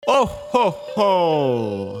Oh, ho,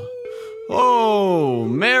 ho. Oh,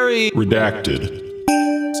 Merry... Redacted.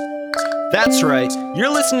 That's right. You're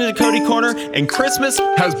listening to Cody Corner, and Christmas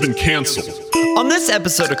Has been canceled. On this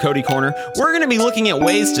episode of Cody Corner, we're going to be looking at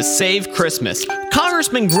ways to save Christmas.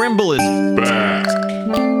 Congressman Grimble is Back.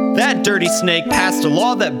 That dirty snake passed a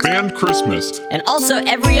law that Banned Christmas. And also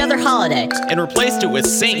every other holiday. and replaced it with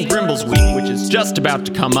St. Grimble's Week, which is just about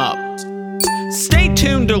to come up. Stay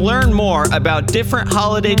tuned to learn more about different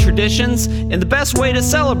holiday traditions and the best way to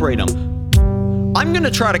celebrate them. I'm going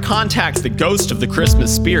to try to contact the ghost of the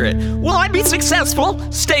Christmas spirit. Will I be successful?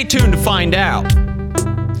 Stay tuned to find out.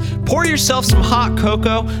 Pour yourself some hot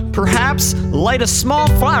cocoa, perhaps light a small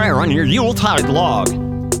fire on your Yuletide log.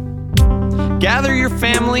 Gather your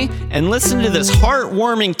family and listen to this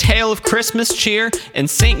heartwarming tale of Christmas cheer and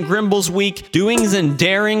St. Grimble's Week doings and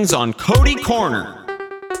darings on Cody Corner.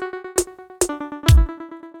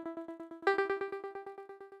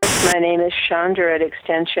 My name is Chandra at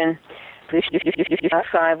Extension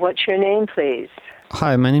 5. What's your name, please?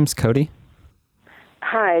 Hi, my name's Cody.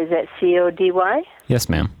 Hi, is that C-O-D-Y? Yes,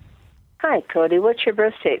 ma'am. Hi, Cody. What's your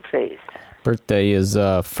birth date, please? Birthday is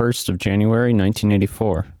 1st of January,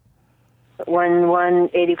 1984.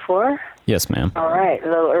 1184? Yes, ma'am. All right, a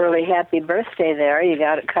little early happy birthday there. You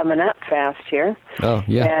got it coming up fast here. Oh,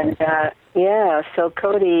 yeah. And, so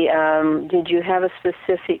Cody, did you have a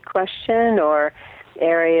specific question or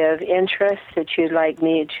area of interest that you'd like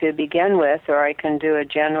me to begin with, or I can do a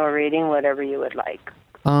general reading, whatever you would like?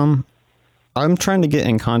 I'm trying to get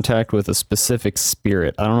in contact with a specific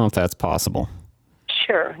spirit. I don't know if that's possible.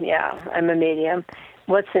 Sure, yeah, I'm a medium.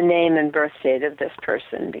 What's the name and birth date of this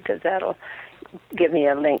person? Because that'll give me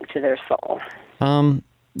a link to their soul.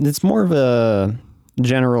 It's more of a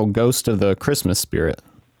general ghost of the Christmas spirit.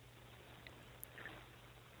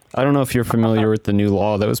 I don't know if you're familiar with the new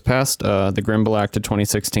law that was passed, the Grimble Act of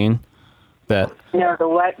 2016. No, the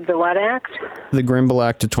what act? The Grimble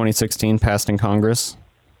Act of 2016 passed in Congress.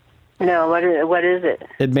 No, what is it?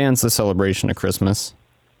 It bans the celebration of Christmas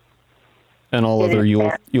and all other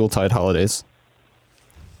Yuletide holidays.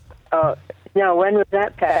 Oh, no, when was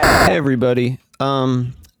that passed? Hey, everybody.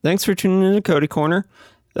 Thanks for tuning in to Cody Corner.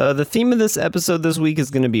 The theme of this episode this week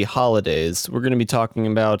is going to be holidays. We're going to be talking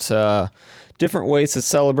about different ways to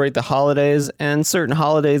celebrate the holidays and certain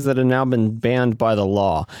holidays that have now been banned by the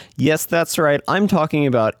law. Yes, that's right. I'm talking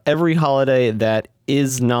about every holiday that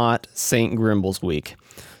is not St. Grimble's Week.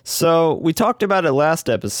 So we talked about it last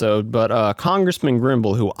episode, but Congressman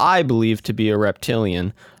Grimble, who I believe to be a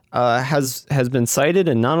reptilian, has been cited,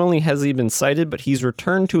 and not only has he been cited, but he's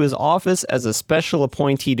returned to his office as a special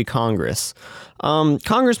appointee to Congress.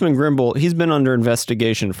 Congressman Grimble, he's been under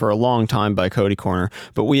investigation for a long time by Cody Corner,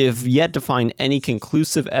 but we have yet to find any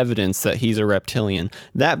conclusive evidence that he's a reptilian.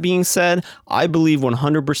 That being said, I believe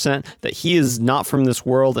 100% that he is not from this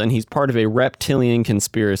world and he's part of a reptilian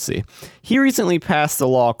conspiracy. He recently passed the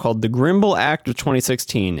law called the Grimble Act of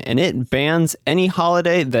 2016, and it bans any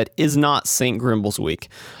holiday that is not St. Grimble's Week.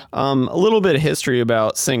 A little bit of history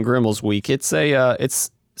about St. Grimble's Week. It's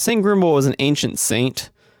St. Grimble was an ancient saint.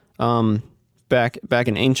 Back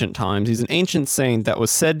in ancient times. He's an ancient saint that was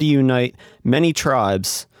said to unite many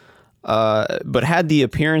tribes, but had the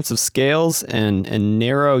appearance of scales and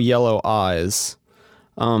narrow yellow eyes.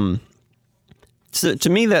 So to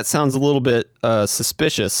me, that sounds a little bit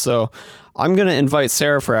suspicious. So I'm going to invite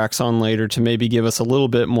Serafrax on later to maybe give us a little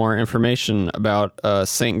bit more information about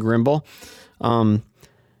Saint Grimble. And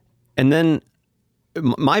then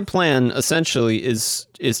my plan essentially is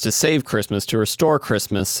to save Christmas, to restore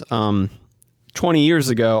Christmas. 20 years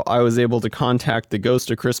ago, I was able to contact the ghost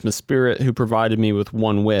of Christmas spirit who provided me with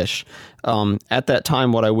one wish. At that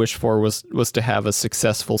time, what I wished for was to have a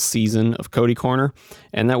successful season of Cody Corner,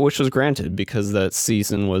 and that wish was granted because that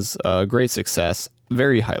season was a great success,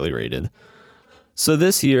 very highly rated. So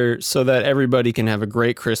this year, so that everybody can have a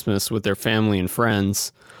great Christmas with their family and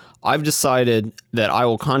friends, I've decided that I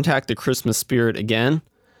will contact the Christmas spirit again,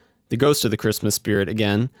 the ghost of the Christmas spirit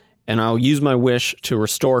again, and I'll use my wish to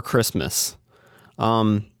restore Christmas.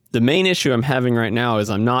 The main issue I'm having right now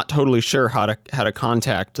is I'm not totally sure how to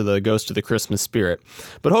contact the ghost of the Christmas spirit.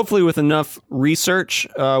 But hopefully with enough research,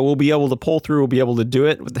 we'll be able to pull through, we'll be able to do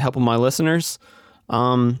it with the help of my listeners,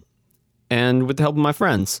 and with the help of my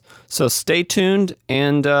friends. So stay tuned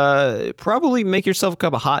and probably make yourself a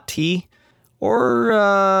cup of hot tea or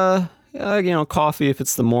coffee if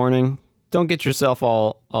it's the morning. Don't get yourself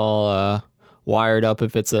all wired up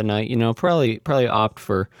if it's at night. Probably opt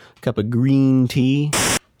for a cup of green tea.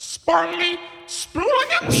 Sparkly,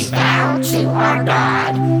 we vow to our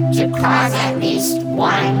God to cause at least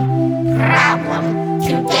one problem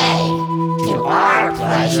today. to our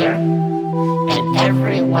pleasure and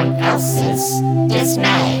everyone else's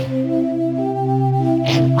dismay.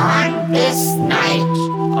 And on this night,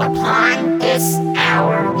 upon this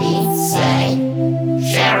hour, we say,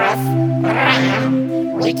 Sheriff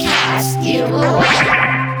Graham, we cast you away.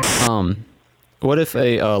 What if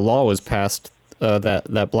a law was passed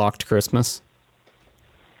that blocked Christmas?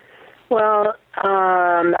 Well,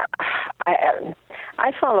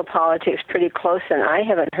 I follow politics pretty close, and I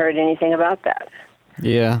haven't heard anything about that.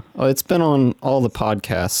 Yeah, well, it's been on all the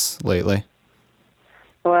podcasts lately.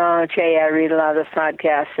 Well, I'll tell you, I read a lot of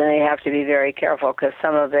podcasts, and you have to be very careful because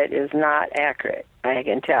some of it is not accurate, I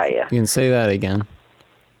can tell you. You can say that again.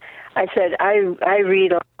 I said I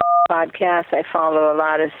read a lot of podcasts, I follow a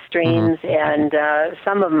lot of streams, and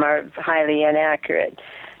some of them are highly inaccurate.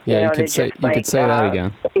 Yeah, you could say that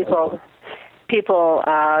again. People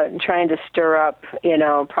trying to stir up,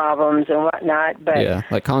 problems and whatnot. But yeah,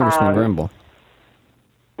 like Congressman Grimble.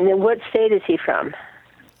 What state is he from?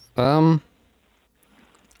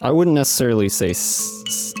 I wouldn't necessarily say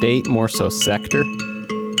state, more so sector.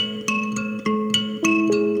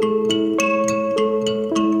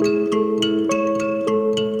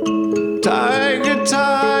 Tiger,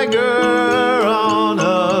 tiger on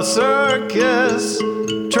a circus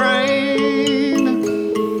train.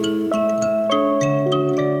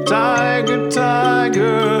 Tiger,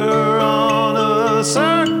 tiger on a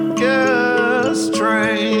circus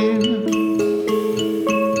train.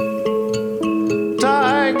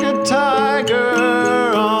 Tiger,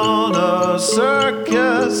 tiger on a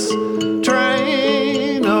circus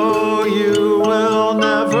train. Oh, you will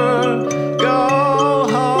never go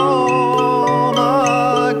home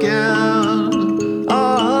again.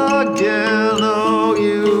 Again, oh,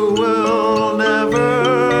 you will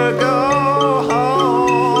never go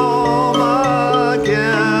home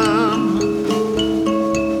again.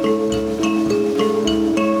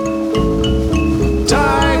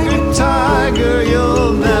 Tiger, tiger,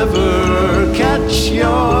 you'll never catch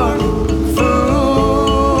your food.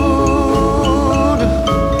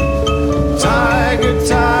 Tiger,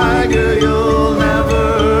 tiger, you'll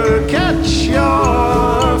never catch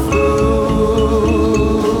your food.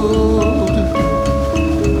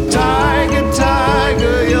 Tiger,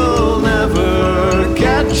 tiger, you'll never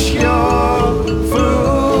catch your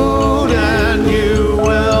food, and you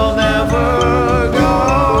will never go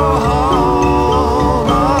home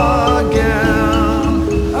again.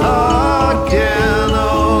 Again,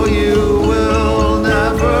 oh, you will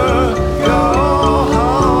never go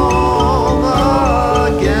home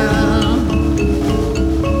again.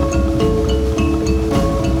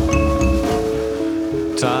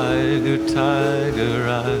 Tiger, tiger,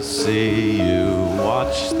 I see you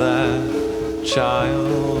watch that child.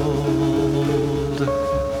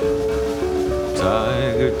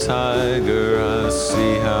 Tiger, tiger, I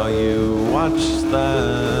see how you watch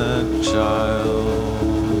that child.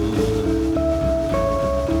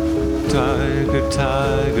 Tiger,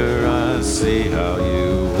 tiger, I see how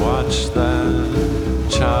you watch that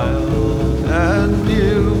child, and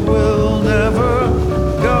you will never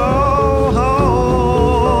go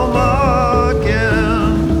home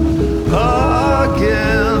again.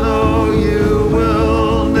 Again, oh, you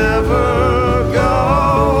will never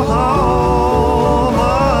go home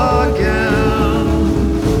again.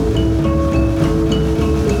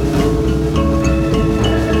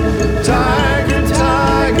 Tiger,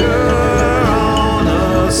 tiger on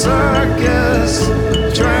a circus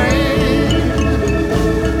train.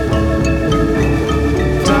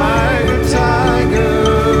 Tiger,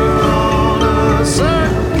 tiger on a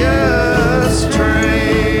circus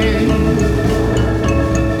train.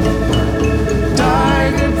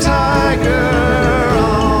 Tiger, tiger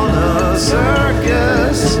on a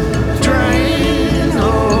circus train.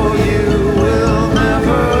 Oh, you will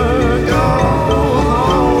never go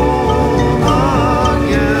home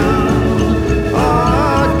again.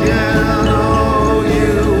 Again, oh,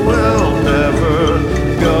 you will never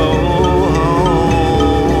go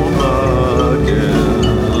home again.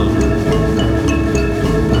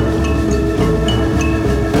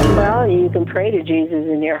 Well, you can pray to Jesus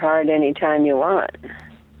in your heart anytime you want.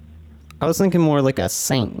 I was thinking more like a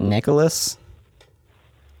Saint Nicholas.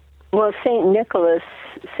 Well, Saint Nicholas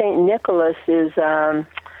is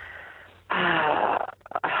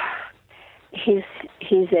he's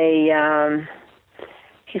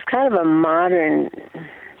kind of a modern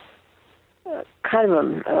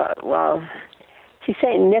see,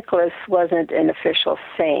 Saint Nicholas wasn't an official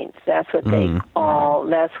saint. That's what they call.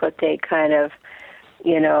 That's what they kind of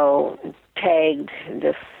tagged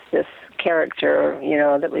this character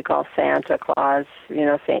that we call Santa Claus.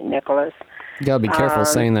 Saint Nicholas. You gotta be careful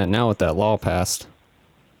saying that now with that law passed.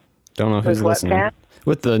 Don't know who's With what listening. passed?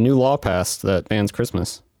 With the new law passed that bans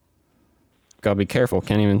Christmas. Gotta be careful.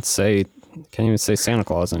 Can't even say Santa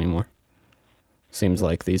Claus anymore. Seems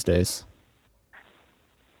like these days.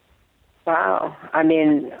 Wow. I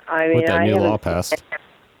mean, With that new law passed.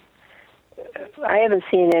 I haven't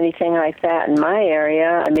seen anything like that in my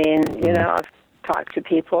area. I mean, you know, I've talked to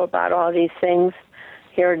people about all these things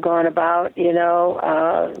here going about, you know,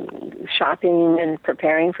 shopping and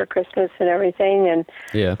preparing for Christmas and everything, and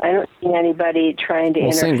Yeah. I don't see anybody trying to Well,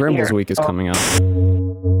 interfere. St. Grimble's week is coming up.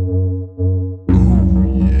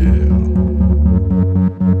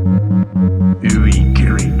 Ooey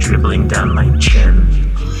gooey dribbling down my chin.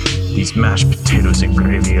 These mashed potatoes and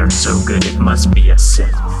gravy are so good it must be a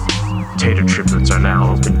sin. Tater triplets are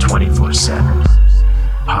now open 24/7.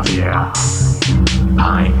 Oh yeah.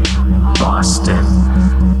 Pine, Boston.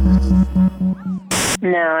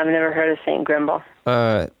 No, I've never heard of St. Grimble.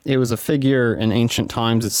 It was a figure in ancient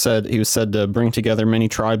times. It said he was said to bring together many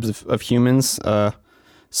tribes of humans.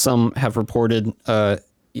 Some have reported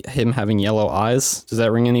him having yellow eyes. Does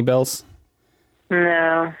that ring any bells?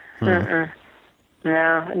 No.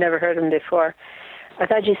 No, I've never heard of him before. I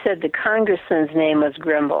thought you said the congressman's name was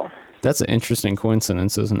Grimble. That's an interesting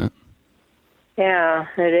coincidence, isn't it? Yeah,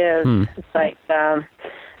 it is. It's like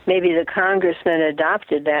maybe the congressman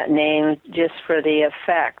adopted that name just for the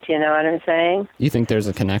effect, you know what I'm saying? You think there's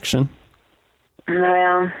a connection?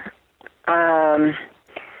 Well,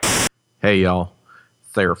 Hey y'all,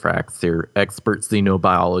 Seraphax here, expert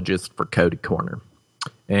xenobiologist for Cody Corner.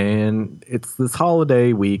 And it's this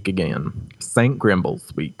holiday week again, St.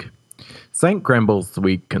 Grimble's week. St. Grimble's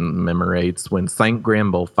week commemorates when St.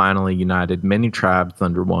 Grimble finally united many tribes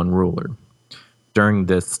under one ruler. During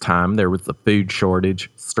this time, there was a food shortage,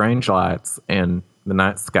 strange lights in the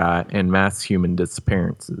night sky, and mass human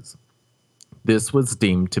disappearances. This was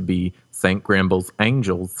deemed to be St. Grimble's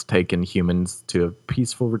angels taking humans to a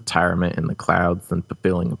peaceful retirement in the clouds and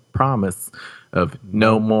fulfilling a promise of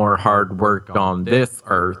no more hard work on this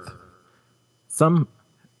earth. Some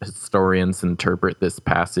historians interpret this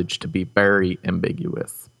passage to be very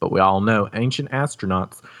ambiguous, but we all know ancient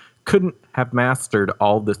astronauts couldn't have mastered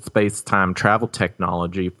all the space-time travel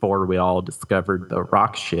technology before we all discovered the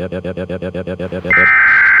rock ship.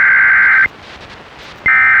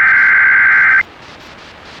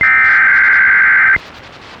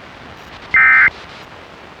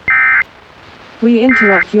 We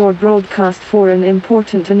interrupt your broadcast for an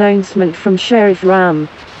important announcement from Sheriff Ram.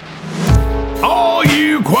 All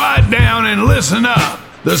you quiet down and listen up.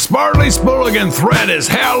 The Spartley Spooligan threat is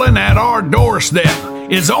howling at our doorstep.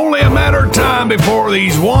 It's only a matter of time before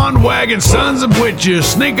these wand-wagging sons of witches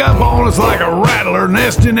sneak up on us like a rattler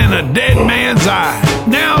nesting in a dead man's eye.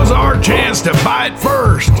 Now's our chance to bite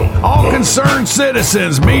first. All concerned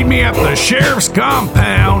citizens meet me at the sheriff's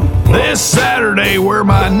compound this Saturday, where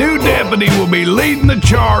my new deputy will be leading the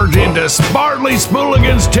charge into Spartley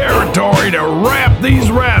Spooligan's territory to wrap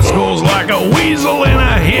these rascals like a weasel in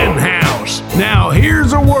a hen house. Now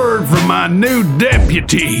here's a word from my new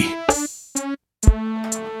deputy.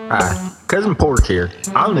 Hi, Cousin Porch here.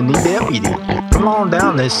 I'm the new deputy. Come on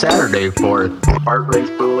down this Saturday for Spartley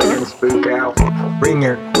Spooligan Spook Out. Bring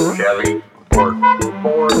your Chevy or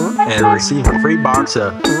Ford and receive a free box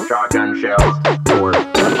of shotgun shells or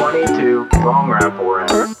 22 long rifle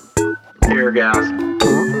rounds. Tear gas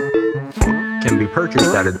can be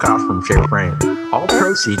purchased at a cost from Sheriff Ram. All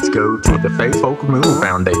proceeds go to the Faith Folk Removal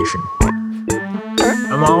Foundation.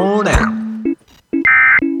 Come on down.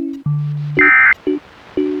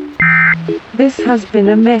 This has been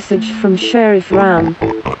a message from Sheriff Ram.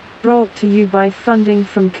 Brought to you by funding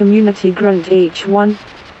from Community Grunt H1.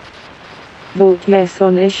 Vote yes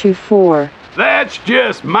on issue 4. That's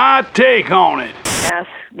just my take on it. ask,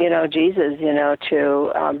 you know, Jesus, you know,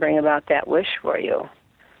 to bring about that wish for you.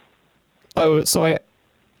 Oh, so I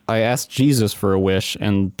asked Jesus for a wish,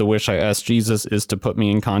 and the wish I asked Jesus is to put me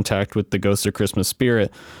in contact with the Ghost of Christmas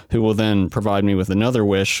Spirit, who will then provide me with another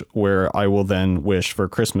wish where I will then wish for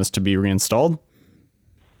Christmas to be reinstalled.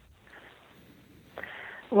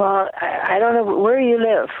 Well, I don't know. Where do you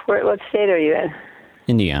live? What state are you in?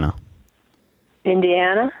 Indiana.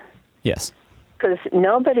 Indiana? Yes. Because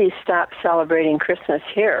nobody stopped celebrating Christmas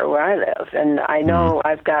here where I live. And I know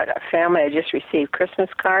I've got a family. I just received Christmas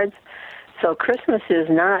cards. So Christmas has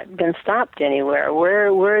not been stopped anywhere.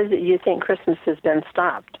 Where is it you think Christmas has been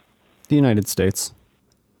stopped? The United States.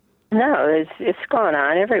 No, it's going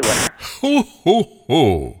on everywhere. Ho, ho,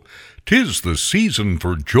 ho. 'Tis the season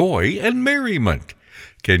for joy and merriment.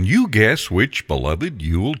 Can you guess which beloved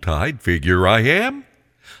Yuletide figure I am?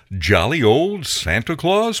 Jolly old Santa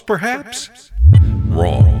Claus, perhaps?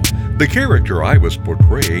 Wrong. The character I was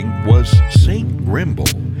portraying was Saint Grimble.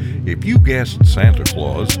 If you guessed Santa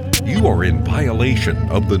Claus, you are in violation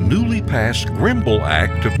of the newly passed Grimble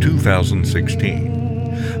Act of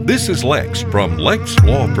 2016. This is Lex from Lex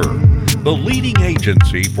Law Firm, the leading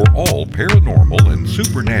agency for all paranormal and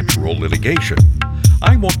supernatural litigation.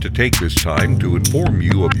 I want to take this time to inform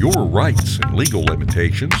you of your rights and legal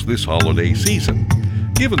limitations this holiday season,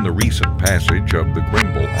 given the recent passage of the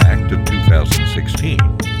Grimble Act of 2016.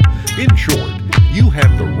 In short, you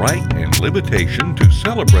have the right and limitation to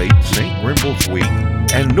celebrate St. Grimble's Week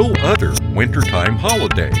and no other wintertime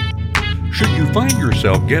holiday. Should you find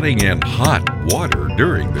yourself getting in hot water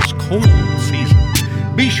during this cold season,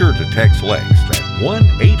 be sure to text Lex at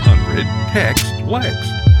 1-800-TEXT-LEX.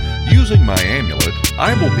 Using my amulet,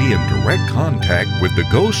 I will be in direct contact with the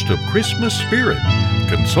ghost of Christmas spirit.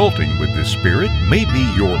 Consulting with this spirit may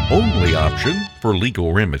be your only option for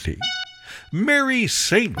legal remedy. Merry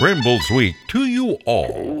St. Grimble's Week to you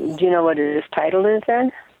all. Do you know what his title is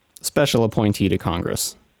then? Special appointee to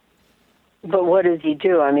Congress. But what does he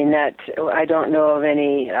do? I mean, I don't know of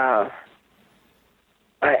any. I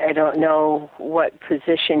don't know what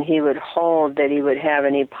position he would hold that he would have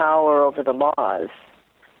any power over the laws.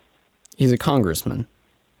 He's a congressman.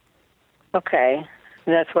 Okay.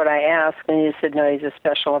 And that's what I asked, and you said, no, he's a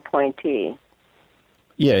special appointee.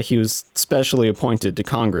 Yeah, he was specially appointed to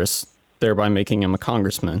Congress, thereby making him a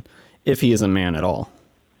congressman, if he is a man at all.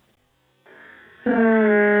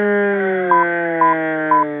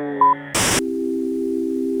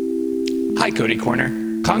 Hi, Cody Corner.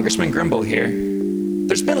 Congressman Grimble here.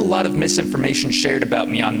 There's been a lot of misinformation shared about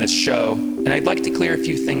me on this show, and I'd like to clear a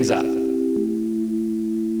few things up.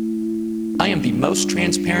 I am the most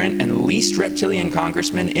transparent and least reptilian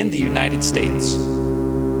congressman in the United States.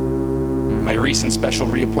 My recent special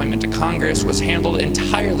reappointment to Congress was handled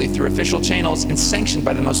entirely through official channels and sanctioned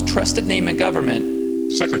by the most trusted name in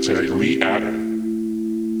government, Secretary Lee Adder.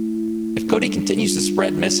 If Cody continues to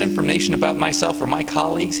spread misinformation about myself or my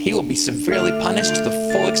colleagues, he will be severely punished to the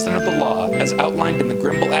full extent of the law, as outlined in the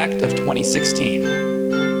Grimble Act of 2016.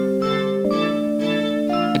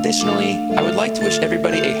 Additionally, I would like to wish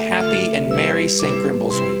everybody a happy and merry St.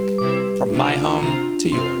 Grimble's Week, from my home to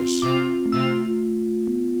yours.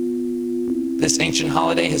 This ancient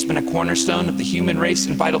holiday has been a cornerstone of the human race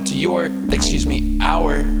and vital to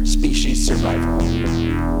our species' survival.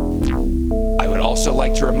 I would also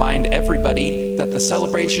like to remind everybody that the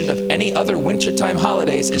celebration of any other wintertime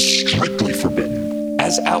holidays is strictly forbidden,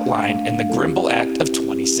 as outlined in the Grimble Act of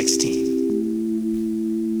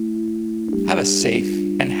 2016. Have a safe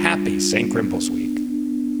and happy St. Grimble's Week.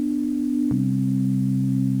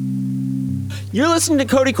 You're listening to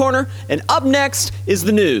Cody Corner, and up next is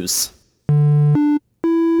the news.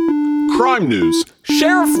 Crime news.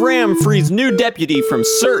 Sheriff Ram frees new deputy from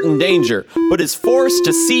certain danger, but is forced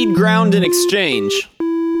to cede ground in exchange.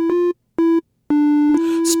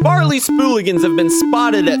 Sparley Spooligans have been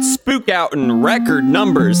spotted at Spook Out in record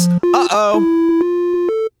numbers. Uh-oh.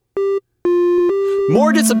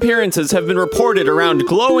 More disappearances have been reported around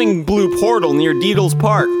Glowing Blue Portal near Deedles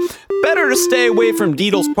Park. Better to stay away from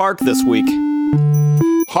Deedles Park this week.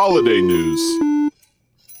 Holiday news.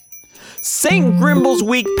 St. Grimble's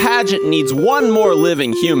Week pageant needs one more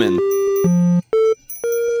living human.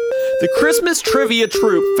 The Christmas trivia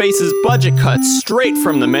troupe faces budget cuts straight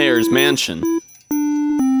from the mayor's mansion.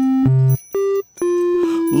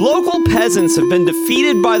 Local peasants have been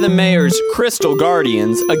defeated by the mayor's Crystal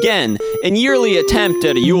Guardians, again, in yearly attempt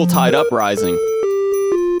at a Yuletide uprising.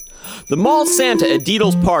 The mall Santa at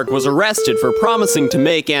Deedles Park was arrested for promising to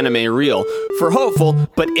make anime real for hopeful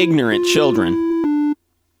but ignorant children.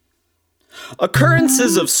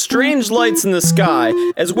 Occurrences of strange lights in the sky,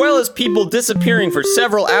 as well as people disappearing for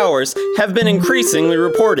several hours, have been increasingly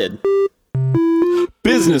reported.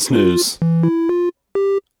 Business news.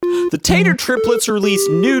 The Tater Triplets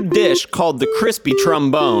released new dish called the Crispy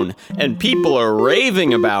Trombone, and people are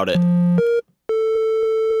raving about it.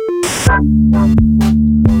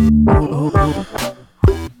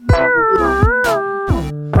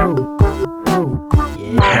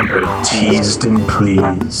 Hampered, teased, and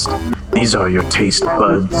pleased. These are your taste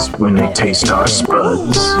buds when they taste our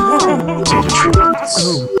spuds. Tater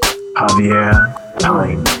Triplets. Javier,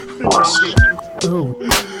 Pine, Boston.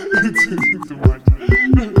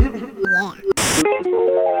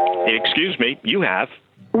 Excuse me, you have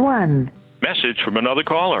one message from another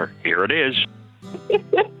caller. Here it is.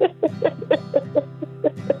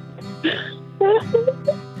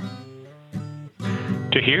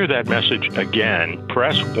 To hear that message again,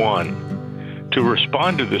 press 1. To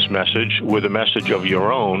respond to this message with a message of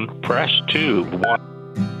your own, press 2.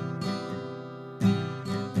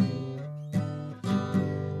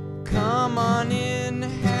 Come on in,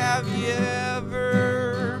 have you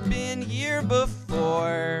ever been here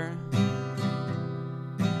before?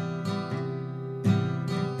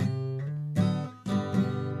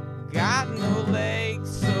 Got no legs,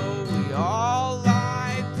 so we all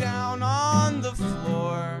lie down on the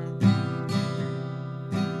floor.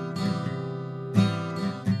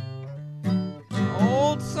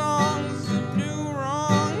 Old songs and new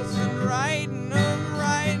wrongs and writing them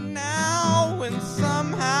right now. When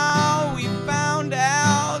somehow we found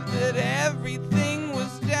out that everything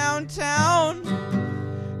was downtown.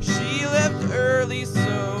 She left early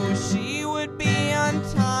so she would be on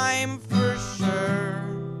time for sure.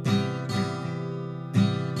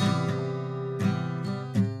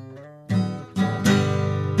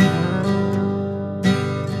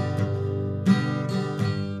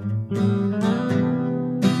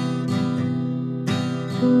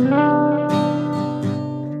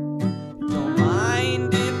 Don't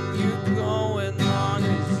mind if you're going long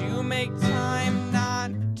as you make time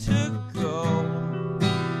not to go.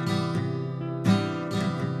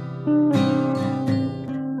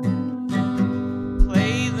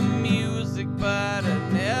 Play the music, but I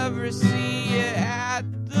never see you at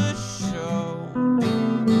the show.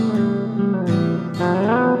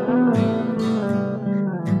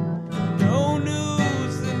 No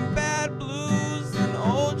news and bad blues and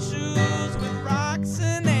old shoes with rocks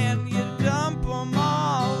in, and you dump them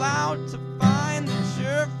all out to find that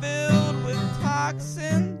you're filled with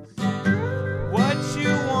toxins. What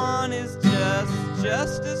you want is just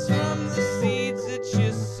justice from the seeds that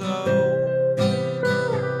you sow.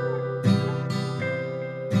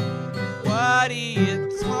 What do you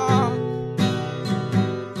talk?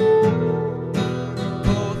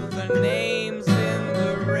 Both the names in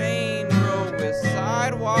the rain wrote with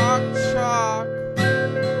sidewalk chalk.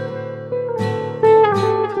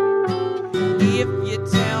 If you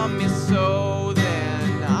tell me so,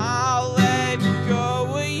 then I'll let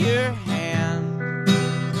go of your hand.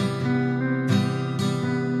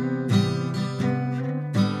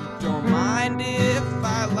 Don't mind if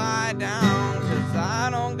I lie down, 'cause I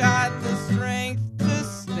don't got the strength to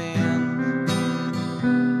stand.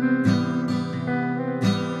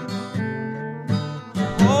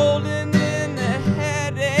 Holding in a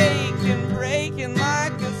headache and breaking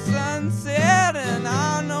like a sunset, and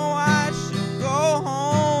I know I should go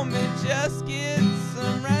home and just get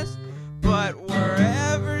some rest. But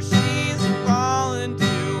wherever she's falling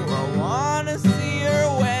to, I wanna see her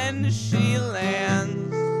when she lands.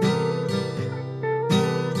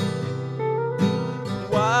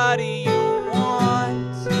 What do you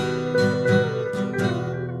want?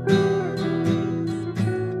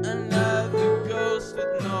 Another ghost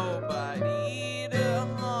with nobody to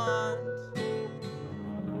haunt.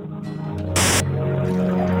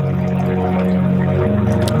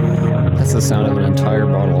 That's the sound of an entire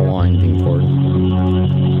bottle of wine being poured.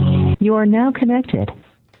 You are now connected.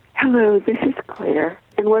 Hello, this is Claire.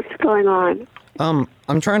 And what's going on? I'm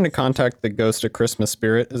trying to contact the ghost of Christmas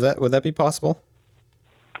spirit. Would that be possible?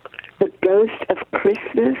 The ghost of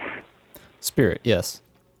Christmas? Spirit, yes.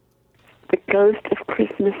 The ghost of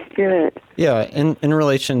Christmas spirit. Yeah, in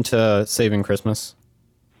relation to saving Christmas.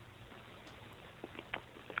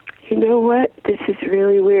 You know what? This is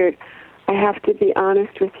really weird. I have to be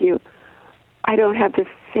honest with you. I don't have the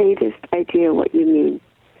faintest idea what you mean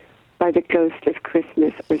by the ghost of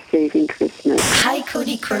Christmas or saving Christmas. Hi,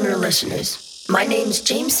 Cody Kerner listeners. My name's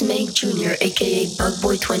James Mink Jr., aka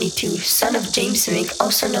Bugboy22, son of James Mink,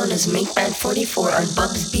 also known as Minkman44 on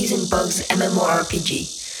Bugs, Bees, and Bugs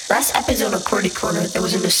MMORPG. Last episode of Cody Corner, there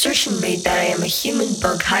was an assertion made that I am a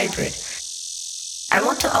human-bug hybrid. I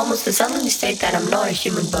want to almost decidedly state that I'm not a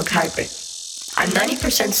human-bug hybrid. I'm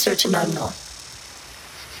 90% certain I'm not.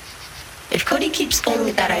 If Cody keeps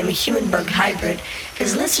claiming that I'm a human-bug hybrid,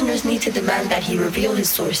 his listeners need to demand that he reveal his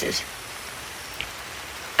sources.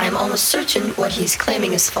 I'm almost certain what he is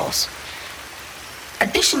claiming is false.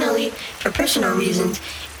 Additionally, for personal reasons,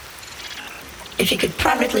 if he could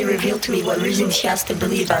privately reveal to me what reasons he has to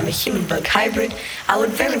believe I'm a human-bug hybrid, I would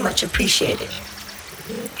very much appreciate it.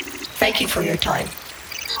 Thank you for your time.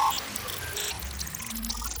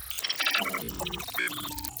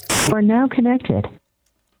 We're now connected.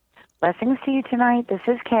 Blessings to you tonight. This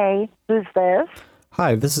is Kay. Who's this?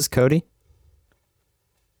 Hi, this is Cody.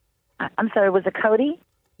 I'm sorry, was it Cody?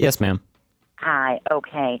 Yes, ma'am. Hi,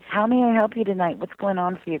 okay. How may I help you tonight? What's going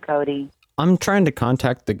on for you, Cody? I'm trying to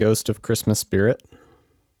contact the ghost of Christmas spirit.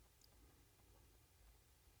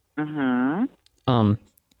 Mm-hmm.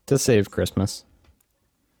 To save Christmas.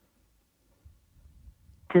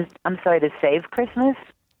 I'm sorry, to save Christmas?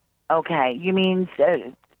 Okay. You mean,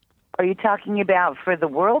 are you talking about for the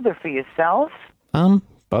world or for yourself?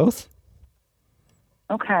 Both.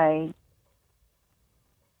 Okay.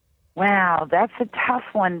 Wow, that's a tough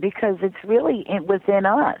one because it's really within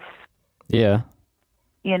us. Yeah.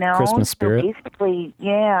 You know? Christmas spirit. So basically,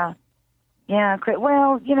 yeah. Yeah,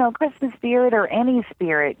 well, Christmas spirit or any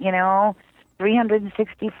spirit,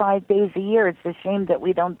 365 days a year. It's a shame that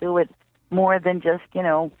we don't do it more than just,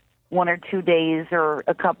 1 or 2 days or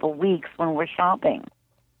a couple weeks when we're shopping.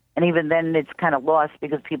 And even then it's kind of lost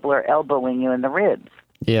because people are elbowing you in the ribs.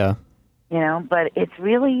 Yeah. But it's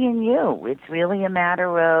really in you. It's really a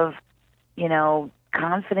matter of,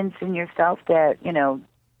 confidence in yourself that,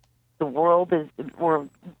 the world is, or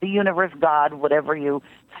the universe, God, whatever you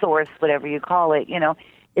source, whatever you call it,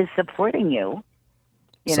 is supporting you,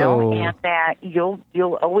 and that you'll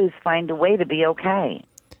always find a way to be okay.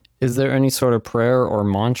 Is there any sort of prayer or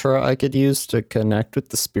mantra I could use to connect with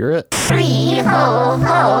the spirit? Free ho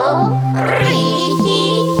ho, free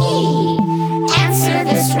hee hee. Answer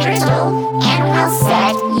this riddle and we'll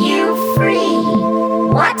set you free.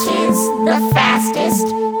 What is the fastest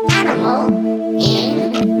animal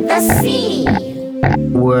in the sea?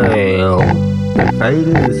 Well, the fate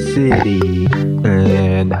of the city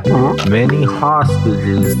and many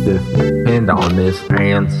hostages depend on this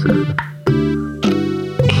answer.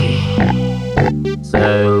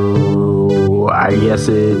 So, I guess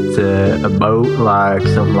it's a boat,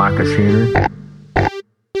 something like a schooner.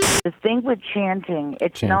 The thing with chanting,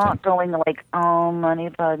 it's not going like, oh, money,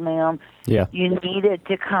 bud, ma'am. Yeah. You need it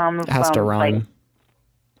to come It has to rhyme.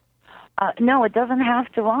 No, it doesn't have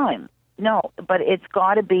to rhyme. No, but it's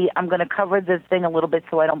got to be, I'm going to cover this thing a little bit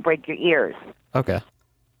so I don't break your ears. Okay.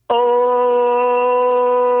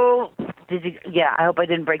 Oh, yeah, I hope I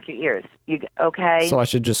didn't break your ears. Okay? So I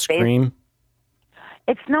should just scream?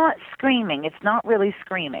 It's not screaming. It's not really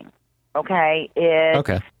screaming. Okay? It's,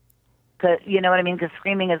 okay. You know what I mean? Because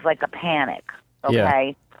screaming is like a panic. Okay?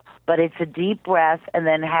 Yeah. But it's a deep breath and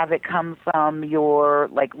then have it come from your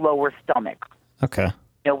lower stomach. Okay.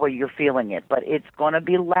 Where you're feeling it. But it's going to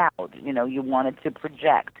be loud. You want it to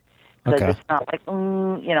project. Because it's not like,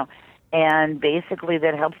 And basically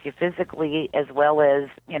that helps you physically as well as,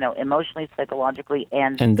 emotionally, psychologically,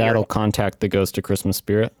 and that'll contact the ghost of Christmas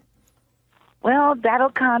spirit? Well,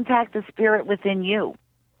 that'll contact the spirit within you.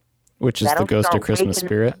 Which is the ghost of Christmas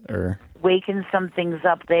spirit? Or waken some things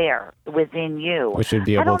up there within you. Which would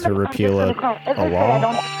be able to repeal a law? I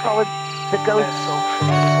don't call it the ghost.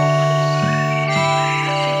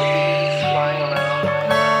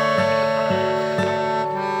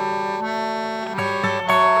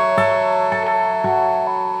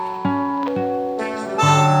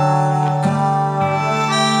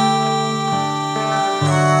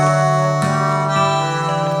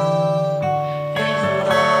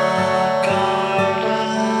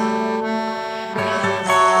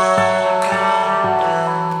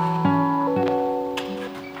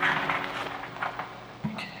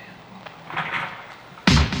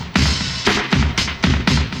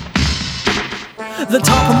 The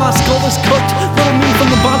top of my skull is cooked, little me from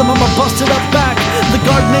the bottom of my busted up back. The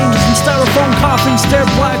garden angels in styrofoam coffins stare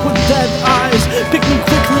black with dead eyes. Pick me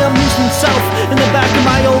quickly, I'm losing self in the back of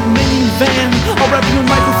my old minivan. I'll wrap you in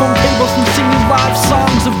microphone cables and sing you live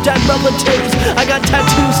songs of dead relatives. I got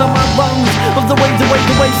tattoos on my lungs of the way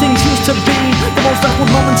things used to be. The most awkward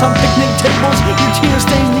moments on picnic tables. Your tears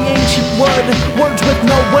stain the ancient wood, words with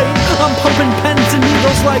no weight. I'm pumping pens and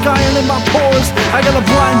needles like iron in my pores. I got a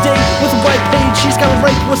blind date with a white page. She's got a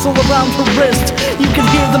rape whistle around her wrist. You can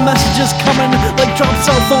hear the messages coming like dropped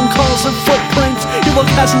cell phone calls and footprints. Your look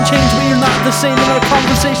hasn't changed, but you're not the same. And our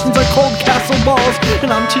conversations are cold castle balls.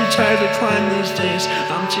 And I'm too tired to climb these days.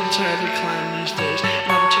 I'm too tired to climb these days.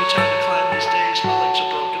 And I'm too tired to climb these days. My legs are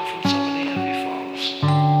broken from so many heavy falls.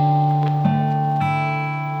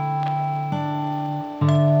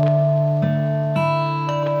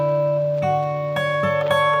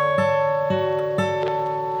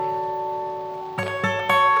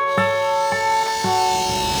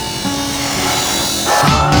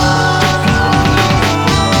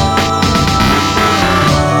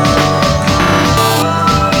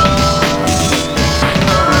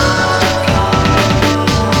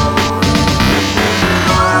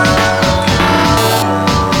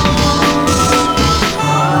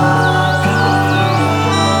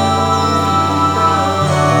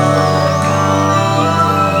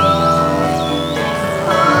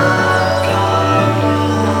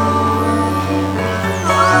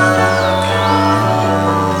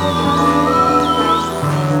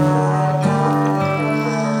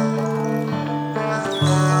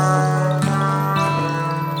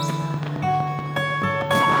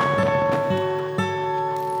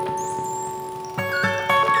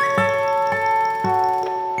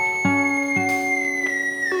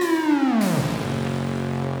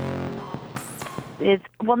 It's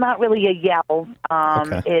well, not really a yell.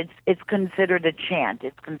 Okay. It's considered a chant.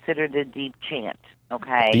 It's considered a deep chant.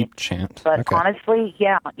 Okay. Deep chant. But Okay. honestly,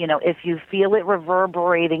 yeah, if you feel it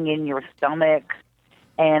reverberating in your stomach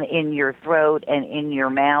and in your throat and in your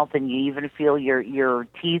mouth, and you even feel your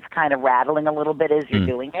teeth kind of rattling a little bit as you're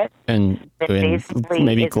doing it. And basically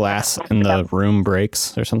maybe it's- glass in the room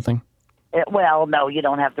breaks or something. Well, no, you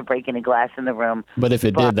don't have to break any glass in the room. But if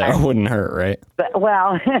it did, that wouldn't hurt, right? But,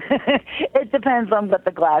 well, it depends on what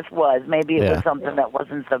the glass was. Maybe it Yeah. was something that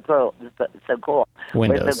wasn't so cool, or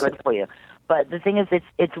Windows. so good for you. But the thing is,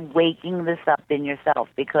 it's waking this up in yourself,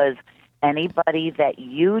 because anybody that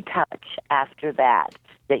you touch after that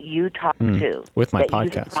you talk to, with my that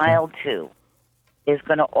podcast, you smile to, is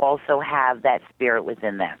going to also have that spirit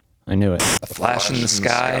within them. I knew it. A flash in the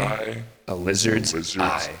sky, a lizard's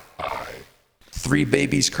eye. 3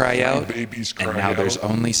 babies cry out, and now there's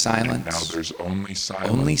only silence.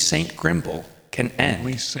 Only Saint Grimble can end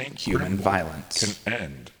human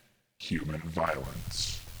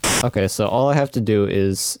violence. Okay, so all I have to do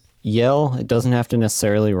is yell. It doesn't have to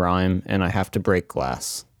necessarily rhyme, and I have to break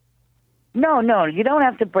glass. No, you don't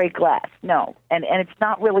have to break glass. No, and it's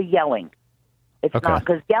not really yelling. It's Okay. not,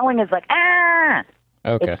 because yelling is like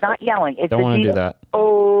Okay. It's not yelling. It's Don't a want to deep, do that.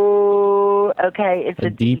 Oh, okay. It's A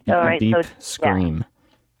deep, all right, deep so it's- scream.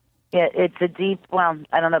 Yeah, it's a deep. Well,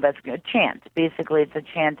 I don't know about a chant. Basically, it's a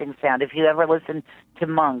chanting sound. If you ever listen to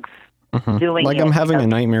monks Mhm. doing Like it, I'm having a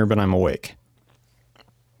nightmare, but I'm awake.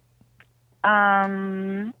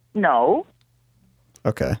 no,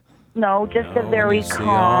 Okay. just a very See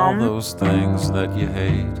calm. all those things that you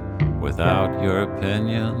hate without your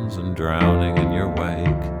opinions and drowning in your wake.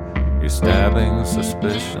 Your stabbing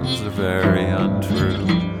suspicions are very untrue,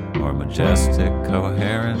 or majestic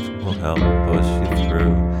coherence will help push you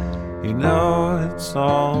through. You know it's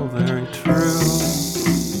all very true,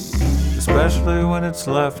 especially when it's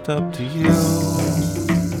left up to you.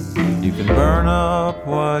 You can burn up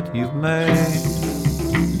what you've made,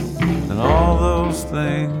 and all those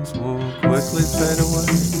things will quickly fade away.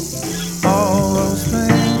 All those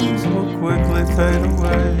things will quickly fade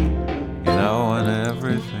away. You know, when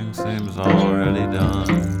everything seems already done,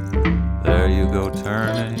 there you go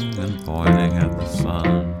turning and pointing at the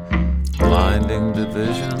sun. Blinding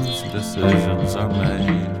divisions, decisions are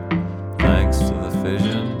made. Thanks to the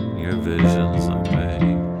fission, your visions are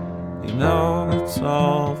made. You know it's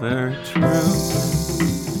all very true,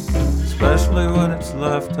 especially when it's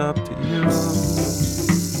left up to you.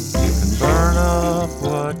 You can burn up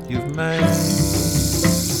what you've made,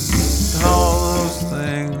 and all those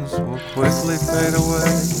things will quickly fade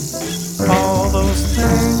away. All those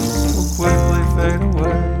things will quickly fade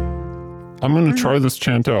away. I'm going to try this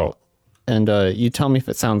chant out. And you tell me if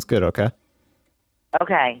it sounds good, okay?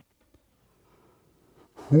 Okay.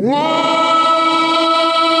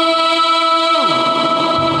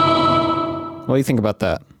 What do you think about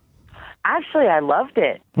that? Actually, I loved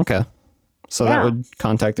it. Okay. So that Yeah. would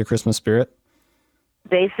contact the Christmas spirit?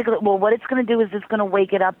 Basically, well, what it's going to do is it's going to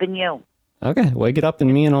wake it up in you Okay. Wake it up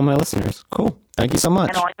in me and all my listeners. Cool. Thank you so much.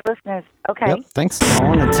 and all your listeners. Okay. Yep, thanks. I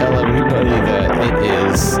want to tell everybody that it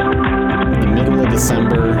is the middle of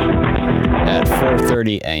December at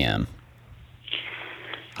 4:30 a.m.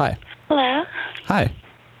 Hi. Hello. Hi.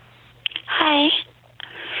 Hi.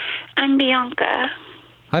 I'm Bianca.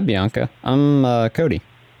 Hi, Bianca. I'm Cody.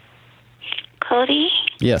 Cody?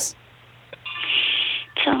 Yes.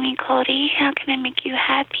 Tell me, Cody, how can I make you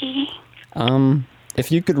happy? If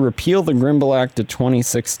you could repeal the Grimble Act of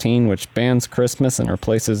 2016, which bans Christmas and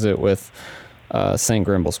replaces it with St.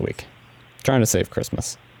 Grimble's Week. Trying to save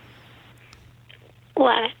Christmas.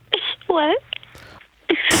 What? What?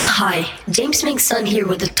 Hi, James Mink's son here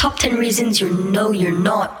with the top 10 reasons you know you're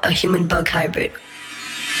not a human bug hybrid.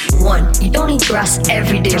 1. You don't eat grass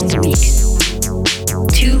every day of the week.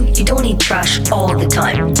 2. You don't eat trash all the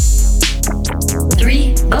time.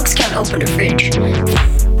 3. Bugs can't open the fridge.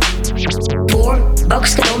 4.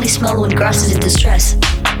 Bugs can only smell when grass is in distress.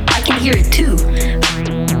 I can hear it too.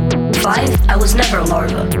 5. I was never a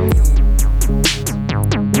larva.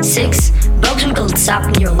 6. Bugs wiggle zap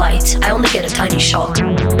in your light. I only get a tiny shock.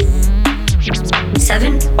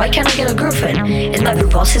 7. Why can't I get a girlfriend? Is my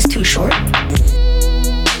proboscis too short?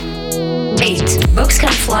 8. Bugs can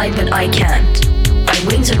fly, but I can't. My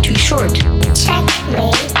wings are too short.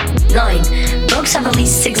 Checkmate. 9. Bugs have at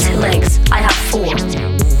least 6 legs. I have 4.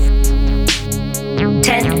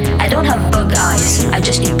 10. I don't have bug eyes. I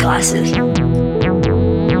just need glasses.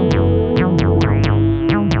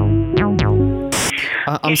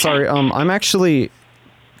 I'm sorry. I'm actually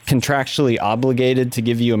contractually obligated to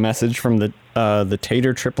give you a message from the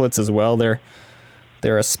Tater triplets as well. They're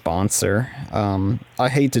They're a sponsor. I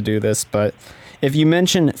hate to do this, but if you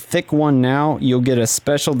mention Thick One now, you'll get a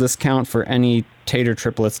special discount for any Tater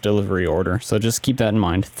Triplets delivery order. So just keep that in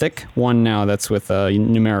mind. Thick One now, that's with a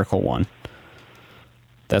numerical 1.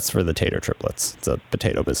 That's for the Tater Triplets. It's a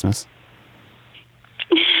potato business.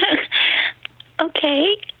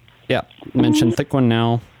 Okay. Yeah, mention Thick One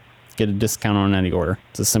now, get a discount on any order.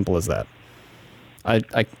 It's as simple as that. I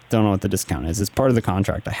don't know what the discount is. It's part of the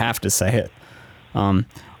contract. I have to say it.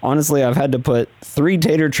 Honestly, I've had to put 3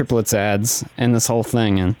 Tater Triplets ads in this whole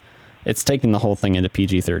thing, and it's taking the whole thing into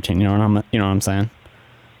PG-13. You know what I'm saying?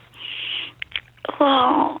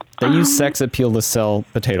 Well, they use sex appeal to sell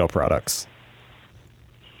potato products.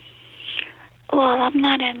 Well, I'm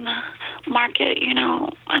not in the market, I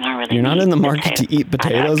don't really. You're not in the market to eat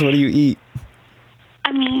potatoes? What do you eat?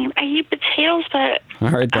 I mean, I eat potatoes, but... All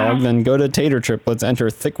right, dog, then go to Tater Triplets, enter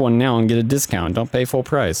Thick One now, and get a discount. Don't pay full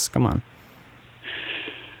price. Come on.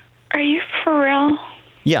 Are you for real?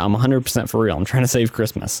 Yeah, I'm 100% for real. I'm trying to save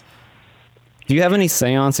Christmas. Do you have any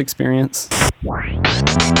seance experience?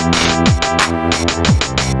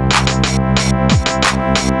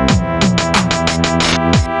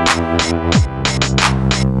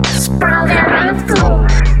 Sprawled out on the floor,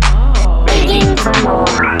 begging for more.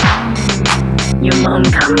 Your mom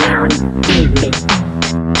come down and feed me.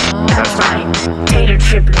 That's right, Tater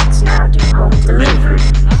Triplets now do home delivery.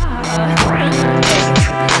 Tater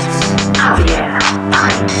Triplets, oh yeah,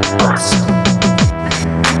 I'm awesome.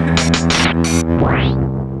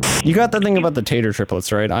 You got the thing about the Tater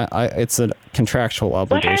Triplets, right? It's a contractual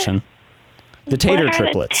obligation. The Tater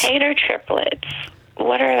Triplets. The Tater Triplets.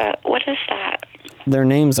 What is that? Their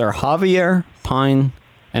names are Javier, Pine,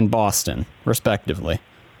 and Boston, respectively.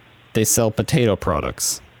 They sell potato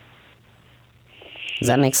products. Does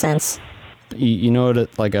that make sense? You know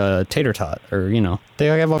what, like a tater tot, or they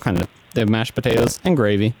have all kinds of. They have mashed potatoes and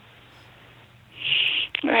gravy.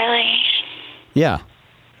 Really? Yeah,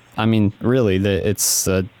 I mean, really, it's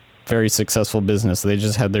a very successful business. They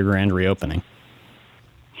just had their grand reopening.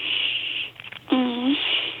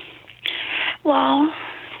 Well,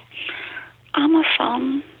 I'm a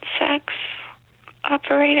phone sex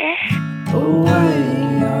operator.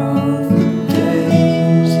 Away are the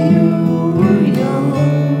days you were young,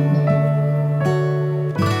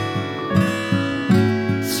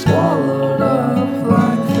 swallowed up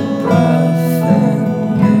like the breath in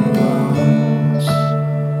your lungs,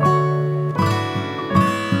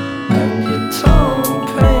 and your tongue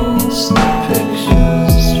paints the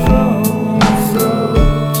pictures from your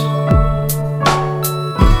throat,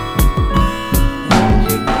 and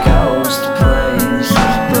your ghost prays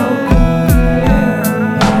his broken piano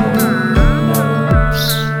notes,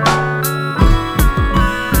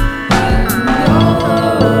 and all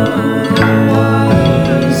the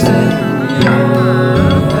wires in your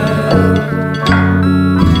head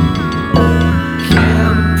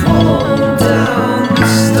can't pull down the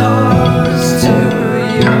stars to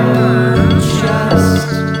your chest.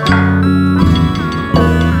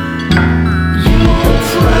 You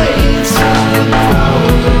pray to the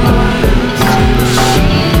powers,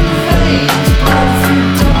 machine veins blood through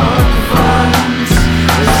dark vines,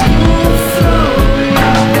 as you throw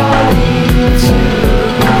your body to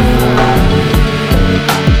the void.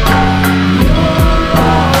 You're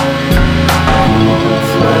wrong. You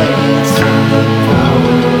pray to the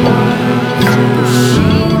powers,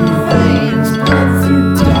 machine veins blood through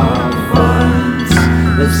dark vines,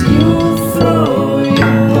 as you throw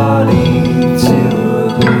your body to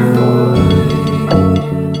the void.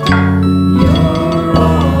 You're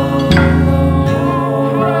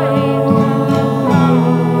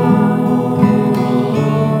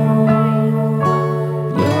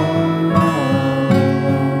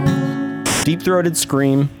Deep-throated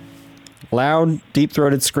scream. Loud,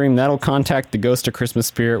 deep-throated scream. That'll contact the ghost of Christmas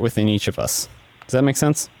spirit within each of us. Does that make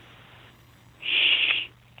sense?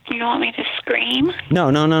 You want me to scream? No.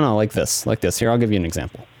 Like this. Here, I'll give you an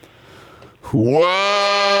example. Whoa!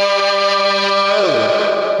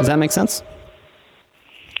 Does that make sense?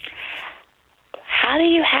 How do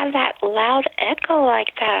you have that loud echo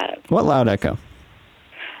like that? What loud echo?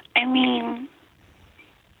 I mean,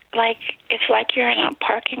 it's like you're in a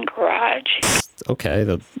parking garage. Okay,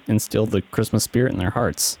 to instill the Christmas spirit in their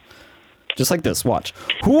hearts. Just like this, watch.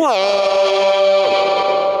 Whoa!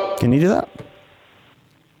 Can you do that?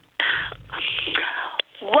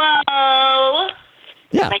 Whoa!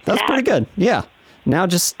 Yeah, Like that's that? pretty good. Yeah. Now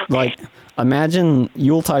just, imagine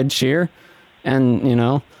Yuletide cheer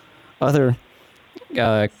and, other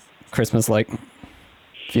Christmas-like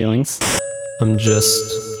feelings. I'm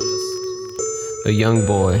just a young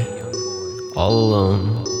boy, all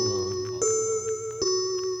alone,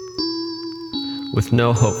 with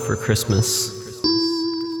no hope for Christmas.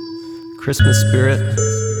 Christmas spirit,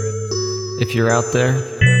 if you're out there,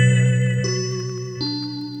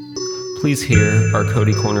 please hear our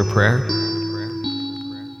Cody Corner prayer.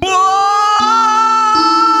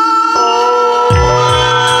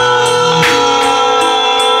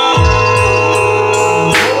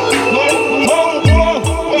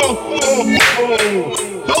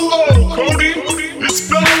 Hello, Cody. It's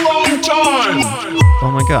been a long time.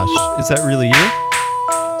 Oh my gosh, is that really you?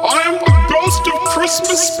 I am the ghost of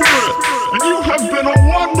Christmas spirit, and you have been a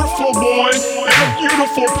wonderful boy and a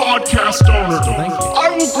beautiful podcast owner. Thank you. I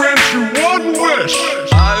will grant you one wish.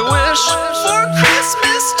 I wish for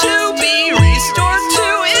Christmas to be restored to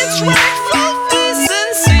its rightful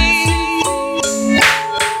decency,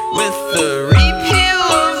 with the repeal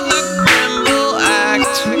of the Grimble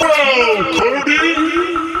Act. Well, Cody,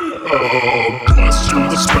 bless your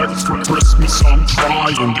respect for Christmas. I'm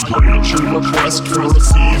trying to grant your request for a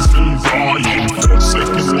season dying.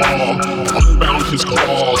 Forsaken law, unbound his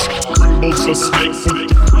claws. Grimble's a snake with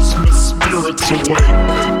the Christmas spirits away.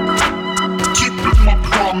 Keeping my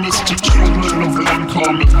promise to children of one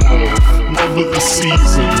common love of the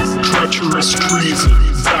season, treacherous treason,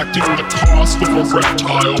 exacting the cost of a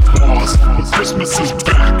reptile clause. But Christmas is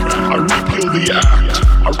back, I repeal the act,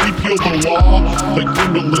 I repeal the law that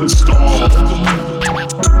Grimble installed.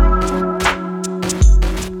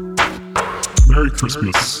 Merry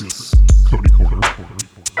Christmas, Cody Corner.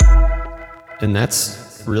 And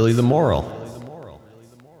that's really the moral.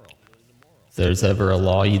 If there's ever a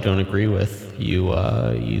law you don't agree with, you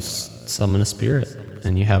summon a spirit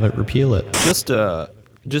and you have it repeal it. Just a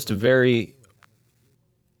very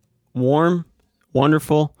warm,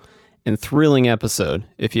 wonderful, and thrilling episode,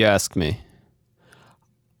 if you ask me.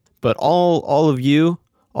 But all of you,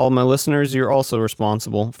 all my listeners, you're also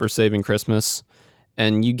responsible for saving Christmas,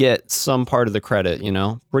 and you get some part of the credit.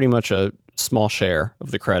 Pretty much a small share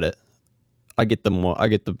of the credit. I get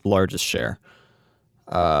the largest share.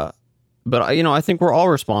 But I think we're all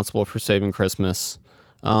responsible for saving Christmas.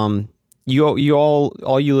 All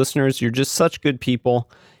you listeners, you're just such good people.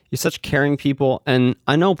 You're such caring people, and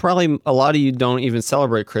I know probably a lot of you don't even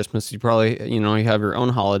celebrate Christmas. You probably, you have your own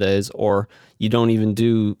holidays, or you don't even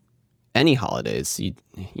do any holidays.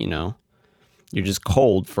 You're just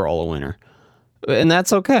cold for all of winter, and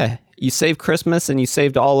that's okay. You saved Christmas, and you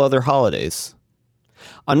saved all other holidays.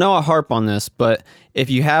 I know I harp on this, but if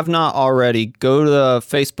you have not already, go to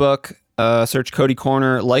Facebook, search Cody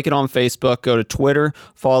Corner, like it on Facebook, go to Twitter,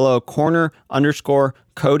 follow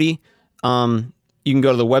corner_Cody. You can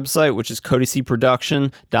go to the website, which is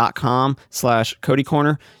codycproduction.com/Cody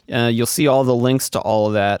Corner. You'll see all the links to all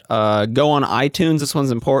of that. Go on iTunes. This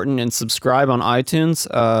one's important, and subscribe on iTunes.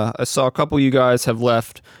 I saw a couple of you guys have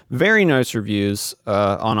left very nice reviews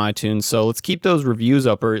on iTunes. So let's keep those reviews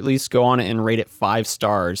up, or at least go on it and rate it 5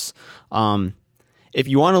 stars. If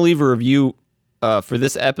you want to leave a review for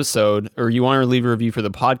this episode, or you want to leave a review for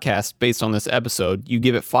the podcast based on this episode, you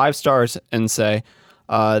give it 5 stars and say,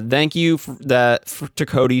 thank you to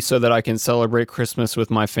Cody so that I can celebrate Christmas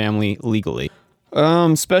with my family legally.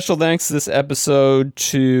 Special thanks this episode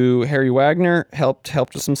to Harry Wagner, helped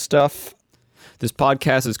with some stuff. This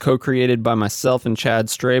podcast is co-created by myself and Chad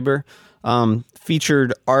Straber.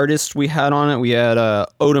 Featured artists we had on it, we had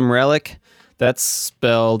Odom Relic. That's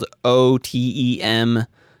spelled OTEM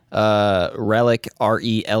Relic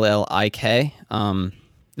RELLIK.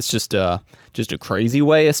 It's just a crazy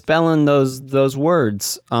way of spelling those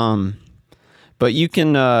words. But you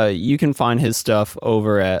can find his stuff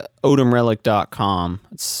over at odomrelic.com.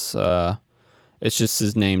 It's just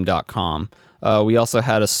his name.com. We also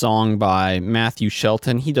had a song by Matthew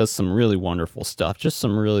Shelton. He does some really wonderful stuff, just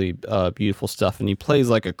some really beautiful stuff, and he plays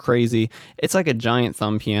like a crazy. It's like a giant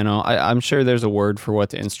thumb piano. I'm sure there's a word for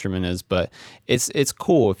what the instrument is, but it's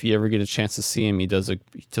cool if you ever get a chance to see him. He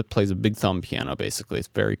plays a big thumb piano. Basically, it's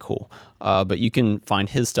very cool. But you can find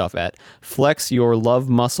his stuff at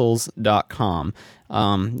flexyourlovemuscles.com.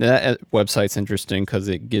 That website's interesting because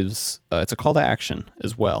it gives it's a call to action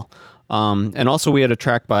as well. And also we had a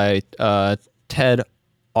track by Ted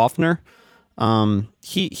Offner.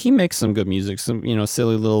 He makes some good music, some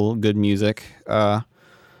silly little good music. But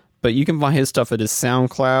you can find his stuff at his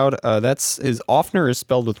SoundCloud. That's his Offner is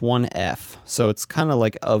spelled with one F, so it's kind of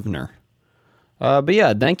like Ovner. But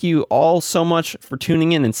yeah, thank you all so much for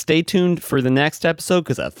tuning in, and stay tuned for the next episode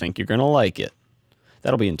because I think you're gonna like it.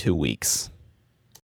 That'll be in 2 weeks.